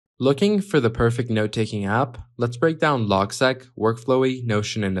Looking for the perfect note-taking app? Let's break down Logseq, Workflowy,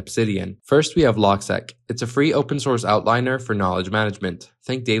 Notion, and Obsidian. First, we have Logseq. It's a free open-source outliner for knowledge management.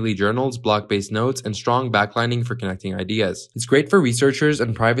 Think daily journals, block-based notes, and strong backlining for connecting ideas. It's great for researchers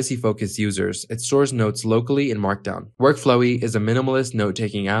and privacy-focused users. It stores notes locally in Markdown. Workflowy is a minimalist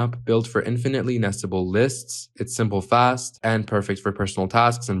note-taking app built for infinitely nestable lists. It's simple, fast, and perfect for personal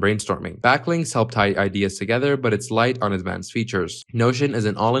tasks and brainstorming. Backlinks help tie ideas together, but it's light on advanced features. Notion is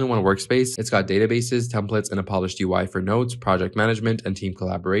an all-in-one workspace. It's got databases, templates, and a polished UI for notes, project management, and team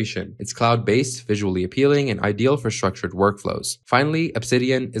collaboration. It's cloud-based, visually appealing, and ideal for structured workflows. Finally,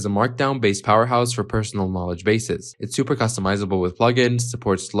 Obsidian is a Markdown-based powerhouse for personal knowledge bases. It's super customizable with plugins,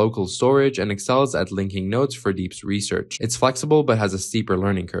 supports local storage, and excels at linking notes for deep research. It's flexible but has a steeper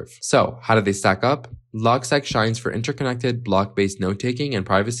learning curve. So, how do they stack up? Logseq shines for interconnected, block-based note-taking and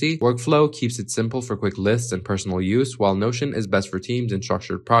privacy. Workflow keeps it simple for quick lists and personal use, while Notion is best for teams and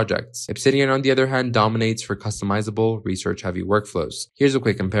structured projects. Obsidian, on the other hand, dominates for customizable, research-heavy workflows. Here's a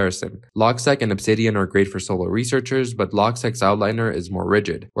quick comparison. Logseq and Obsidian are great for solo researchers, but Logseq's outliner is more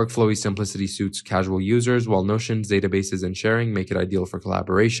rigid. Workflowy's simplicity suits casual users, while Notion's databases and sharing make it ideal for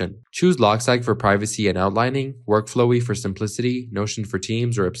collaboration. Choose Logseq for privacy and outlining, Workflowy for simplicity, Notion for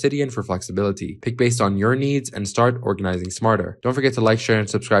teams, or Obsidian for flexibility. Pick based on your needs and start organizing smarter. Don't forget to like, share, and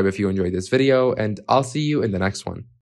subscribe if you enjoyed this video, and I'll see you in the next one.